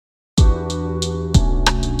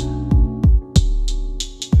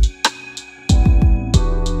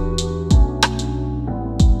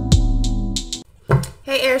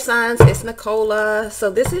Hey air signs, it's Nicola.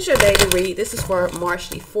 So this is your daily read. This is for March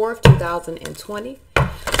the 4th, 2020.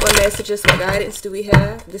 What messages, what guidance do we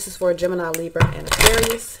have? This is for Gemini, Libra, and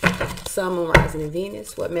Aquarius. Sun, Moon, Rising, and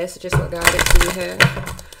Venus. What messages, what guidance do we have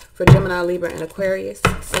for Gemini, Libra, and Aquarius?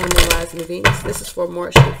 Sun, Moon, Rising, and Venus. This is for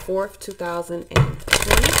March the 4th, 2020.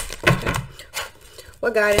 Okay.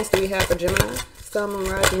 What guidance do we have for Gemini, Sun, Moon,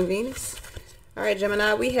 Rising, and Venus? All right,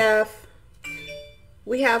 Gemini, we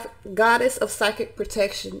have Goddess of Psychic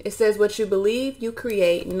Protection. It says, what you believe, you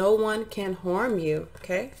create. No one can harm you.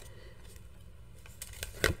 Okay.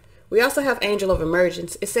 We also have Angel of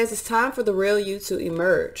Emergence. It says it's time for the real you to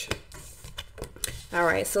emerge. All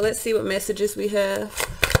right. So let's see what messages we have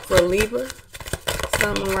for Libra,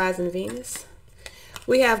 Sun, Moon, Rising, Venus.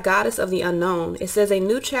 We have Goddess of the Unknown. It says a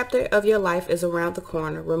new chapter of your life is around the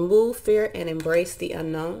corner. Remove fear and embrace the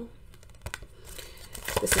unknown.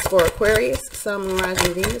 This is for Aquarius, Sun, Moon,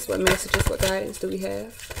 Rising, Venus. What messages, what guidance do we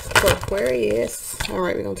have for Aquarius? All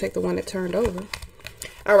right, we're going to take the one that turned over.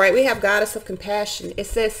 All right, we have Goddess of Compassion. It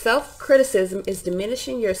says self-criticism is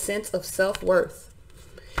diminishing your sense of self-worth.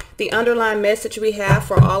 The underlying message we have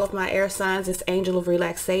for all of my air signs is Angel of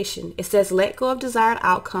Relaxation. It says let go of desired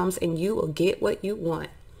outcomes and you will get what you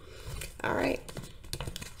want. All right.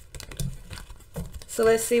 So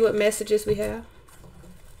let's see what messages we have.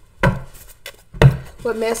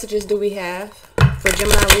 What messages do we have for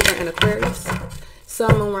Gemini, Libra, and Aquarius?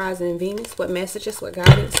 Sun, Moon, Rising, and Venus. What messages, what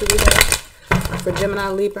guidance do we have for Gemini,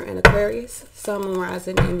 Libra, and Aquarius? Sun, Moon,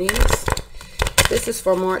 Rising, and Venus. This is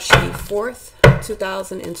for March the 4th,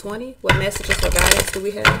 2020. What messages, what guidance do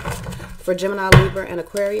we have for Gemini, Libra, and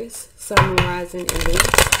Aquarius? Sun, Moon, Rising, and Venus.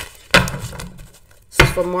 This is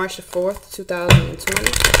for March the 4th,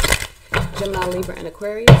 2020. Gemini, Libra, and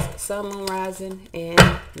Aquarius. Sun, Moon, Rising, and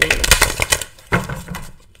Venus.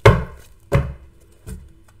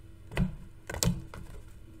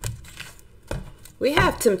 We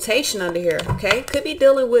have temptation under here, okay? Could be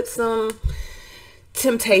dealing with some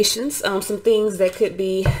temptations, some things that could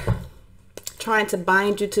be trying to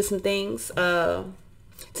bind you to some things.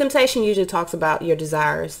 Temptation usually talks about your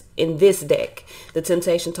desires. In this deck, the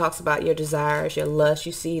temptation talks about your desires, your lust.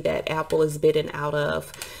 You see that apple is bitten out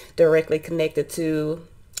of, directly connected to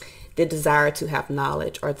the desire to have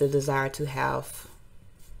knowledge or the desire to have,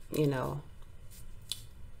 you know,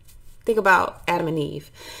 think about Adam and Eve.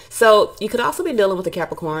 So you could also be dealing with a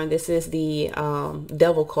Capricorn. This is the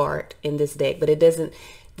devil card in this deck, but it doesn't,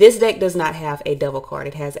 this deck does not have a devil card.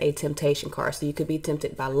 It has a temptation card. So you could be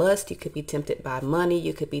tempted by lust. You could be tempted by money.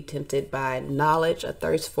 You could be tempted by knowledge, a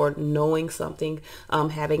thirst for knowing something,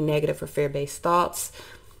 having negative or fear-based thoughts,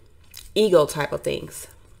 ego type of things.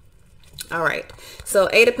 All right, so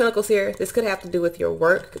Eight of Pentacles here. This could have to do with your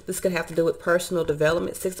work. This could have to do with personal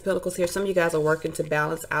development. Six of Pentacles here. Some of you guys are working to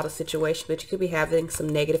balance out a situation, but you could be having some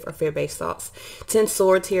negative or fear-based thoughts. 10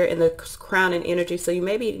 Swords here in the crown and energy. So you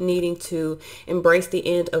may be needing to embrace the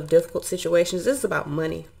end of difficult situations. This is about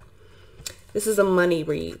money. This is a money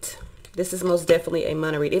read. This is most definitely a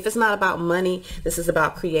money read. If it's not about money, this is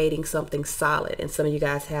about creating something solid. And some of you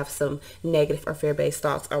guys have some negative or fear-based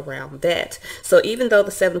thoughts around that. So even though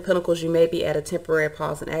the Seven of Pentacles, you may be at a temporary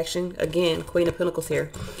pause in action. Again, Queen of Pentacles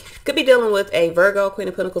here. Could be dealing with a Virgo. Queen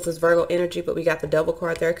of Pentacles is Virgo energy, but we got the Devil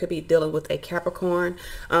card there. Could be dealing with a Capricorn.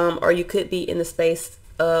 Or you could be in the space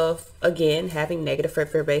of, again, having negative or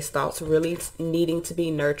fear-based thoughts, really needing to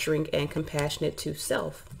be nurturing and compassionate to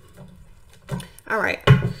self. All right,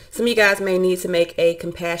 some of you guys may need to make a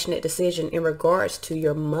compassionate decision in regards to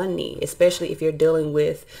your money, especially if you're dealing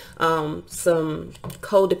with some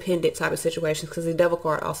codependent type of situations, because the Devil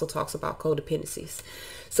card also talks about codependencies.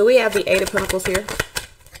 So we have the Eight of Pentacles here.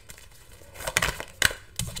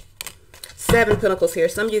 Seven of Pentacles here.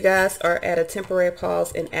 Some of you guys are at a temporary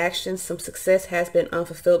pause in action. Some success has been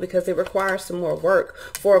unfulfilled because it requires some more work.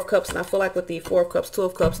 Four of Cups, and I feel like with the Four of Cups, Two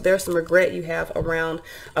of Cups, there's some regret you have around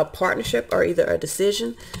a partnership or either a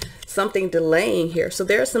decision, something delaying here. So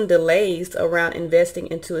there are some delays around investing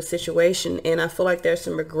into a situation, and I feel like there's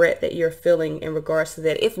some regret that you're feeling in regards to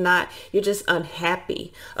that. If not, you're just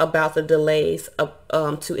unhappy about the delays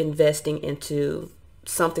to investing into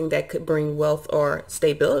something that could bring wealth or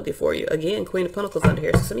stability for you. Again, Queen of Pentacles under here.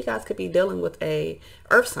 So some of you guys could be dealing with a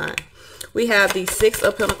earth sign. We have the Six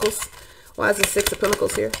of Pentacles. Why is the Six of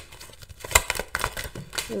Pentacles here?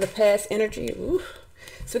 In the past energy. Ooh.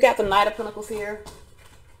 So we got the Knight of Pentacles here.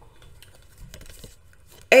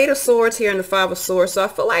 Eight of Swords here and the Five of Swords. So I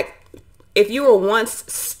feel like if you were once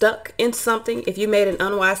stuck in something, if you made an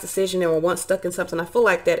unwise decision and were once stuck in something, I feel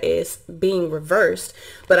like that is being reversed.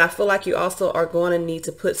 But I feel like you also are going to need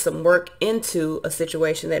to put some work into a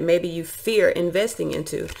situation that maybe you fear investing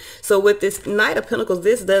into. So with this Knight of Pentacles,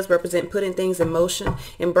 this does represent putting things in motion,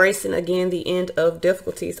 embracing again the end of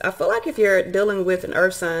difficulties. I feel like if you're dealing with an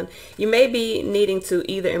earth sign, you may be needing to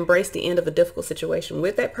either embrace the end of a difficult situation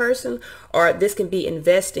with that person, or this can be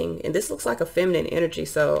investing. And this looks like a feminine energy.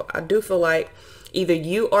 So I do feel like either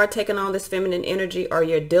you are taking on this feminine energy or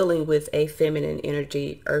you're dealing with a feminine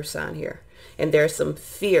energy earth sign here. And there's some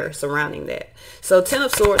fear surrounding that. So 10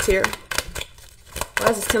 of Swords here. Why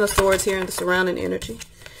is this 10 of Swords here in the surrounding energy?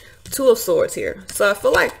 2 of Swords here. So I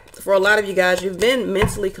feel like for a lot of you guys, you've been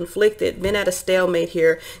mentally conflicted, been at a stalemate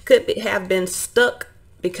here. Could have been stuck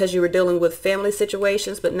because you were dealing with family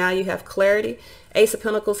situations, but now you have clarity. Ace of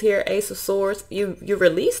Pentacles here, Ace of Swords. You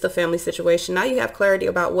released the family situation. Now you have clarity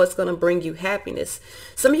about what's going to bring you happiness.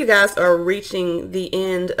 Some of you guys are reaching the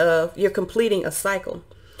end of, you're completing a cycle.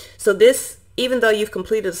 So this, even though you've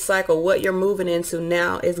completed a cycle, what you're moving into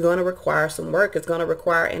now is going to require some work. It's going to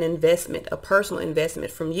require an investment, a personal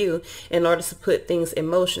investment from you in order to put things in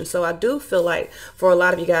motion. So I do feel like for a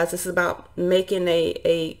lot of you guys, this is about making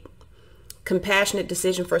a compassionate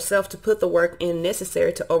decision for self to put the work in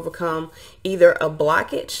necessary to overcome either a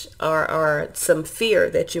blockage or some fear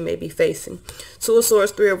that you may be facing. 2 of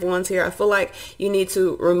Swords, 3 of Wands here. I feel like you need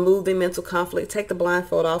to remove the mental conflict, take the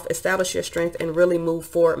blindfold off, establish your strength, and really move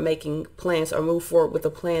forward making plans, or move forward with the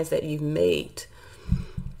plans that you've made.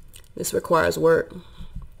 This requires work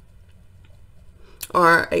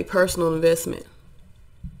or a personal investment.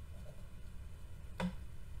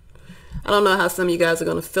 I don't know how some of you guys are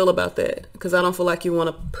going to feel about that, because I don't feel like you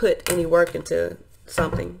want to put any work into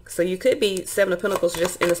something. So you could be 7 of Pentacles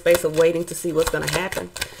just in the space of waiting to see what's going to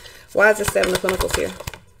happen. Why is this 7 of Pentacles here?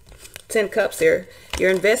 10 Cups here.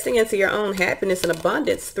 You're investing into your own happiness and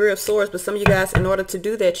abundance. 3 of Swords. But some of you guys, in order to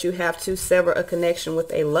do that, you have to sever a connection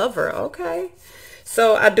with a lover. Okay.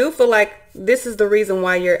 So I do feel like this is the reason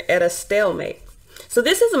why you're at a stalemate. So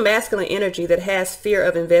this is a masculine energy that has fear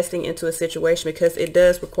of investing into a situation, because it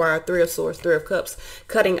does require 3 of Swords, 3 of Cups,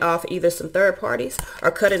 cutting off either some third parties or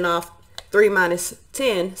cutting off 3 minus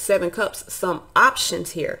 10, 7 Cups, some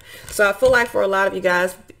options here. So I feel like for a lot of you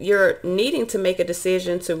guys, you're needing to make a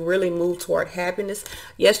decision to really move toward happiness.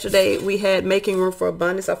 Yesterday we had making room for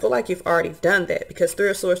abundance. I feel like you've already done that, because 3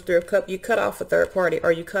 of Swords, 3 of Cups, you cut off a third party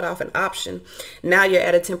or you cut off an option. Now you're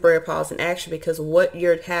at a temporary pause in action, because what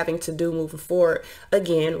you're having to do moving forward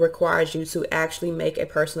again requires you to actually make a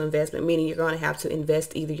personal investment, meaning you're going to have to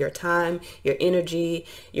invest either your time, your energy,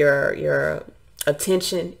 your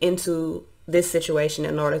attention into this situation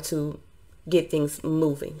in order to get things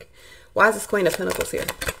moving. Why is this Queen of Pentacles here?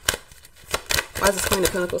 Why is this Queen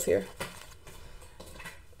of Pentacles here?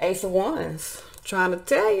 Ace of Wands. Trying to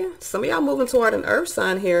tell you, some of y'all moving toward an earth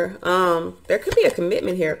sign here. There could be a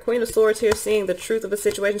commitment here. Queen of Swords here, seeing the truth of a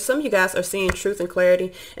situation. Some of you guys are seeing truth and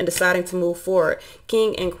clarity and deciding to move forward.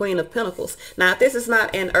 King and Queen of Pentacles. Now, if this is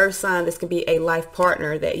not an earth sign, this can be a life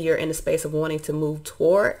partner that you're in the space of wanting to move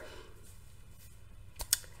toward.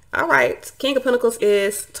 All right, King of Pentacles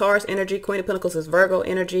is Taurus energy. Queen of Pentacles is Virgo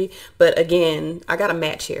energy. But again, I got a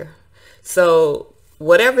match here. So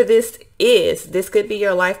whatever this is, this could be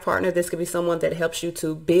your life partner. This could be someone that helps you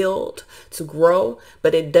to build, to grow.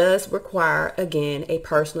 But it does require, again, a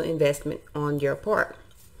personal investment on your part.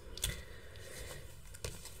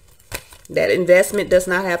 That investment does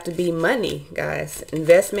not have to be money, guys.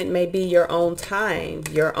 Investment may be your own time,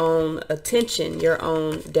 your own attention, your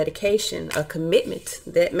own dedication, a commitment.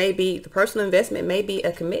 That may be, the personal investment may be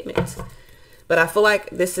a commitment. But I feel like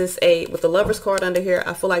this is with the Lover's card under here,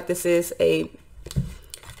 I feel like this is a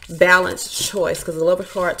balanced choice, because the Lover's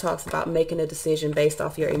card talks about making a decision based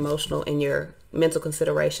off your emotional and your mental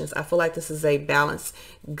considerations. I feel like this is a balanced,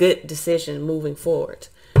 good decision moving forward.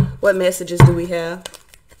 What messages do we have?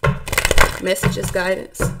 Messages,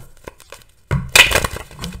 guidance.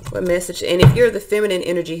 What message? And if you're the feminine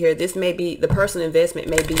energy here, this may be, the personal investment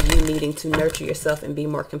may be you needing to nurture yourself and be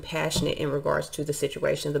more compassionate in regards to the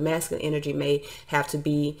situation. The masculine energy may have to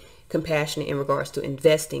be compassionate in regards to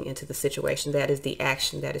investing into the situation. That is the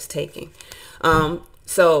action that is taking.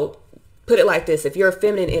 So put it like this. If you're a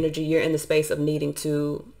feminine energy, you're in the space of needing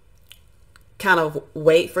to kind of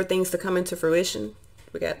wait for things to come into fruition.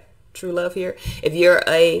 We got true love here. If you're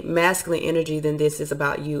a masculine energy, then this is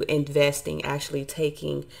about you investing, actually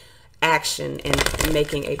taking action and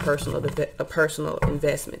making a personal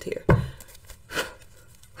investment here.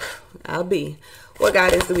 What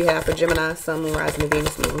guidance do we have for Gemini, Sun, Moon, Rising, and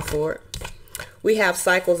Venus moving forward? We have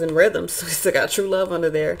cycles and rhythms. So we still got true love under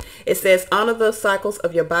there. It says honor the cycles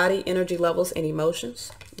of your body, energy levels, and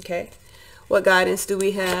emotions. Okay. What guidance do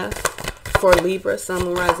we have for Libra, Sun,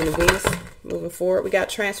 Moon, Rising, and Venus? Moving forward, we got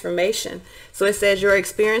transformation. So it says you're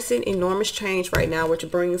experiencing enormous change right now, which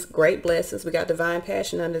brings great blessings. We got divine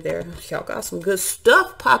passion under there. Y'all got some good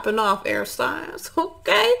stuff popping off, air signs.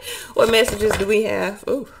 Okay. What messages do we have?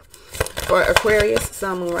 Ooh. For Aquarius,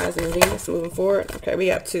 Sun, Moon, Rising, and Venus. Moving forward. Okay, we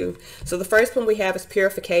have 2. So the first one we have is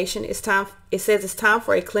purification. It's time. It says it's time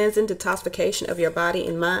for a cleansing, detoxification of your body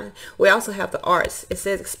and mind. We also have the arts. It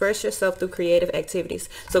says express yourself through creative activities.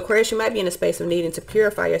 So Aquarius, you might be in a space of needing to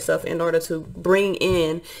purify yourself in order to bring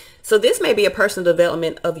in. So this may be a personal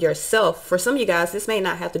development of yourself. For some of you guys, this may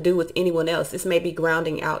not have to do with anyone else. This may be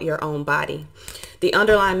grounding out your own body. The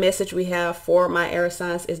underlying message we have for my air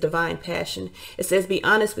signs is divine passion. It says be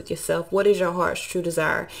honest with yourself. What is your heart's true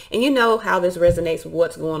desire? And you know how this resonates with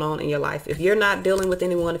what's going on in your life. If you're not dealing with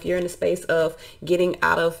anyone, if you're in the space of getting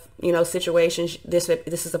out of, situations, this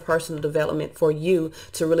is a personal development for you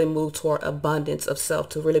to really move toward abundance of self,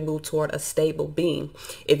 to really move toward a stable being.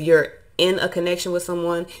 If you're in a connection with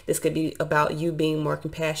someone, this could be about you being more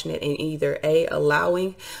compassionate and either A,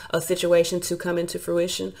 allowing a situation to come into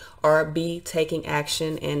fruition, or B, taking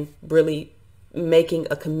action and really making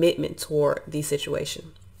a commitment toward the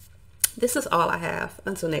situation. This is all I have.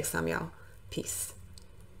 Until next time, y'all. Peace.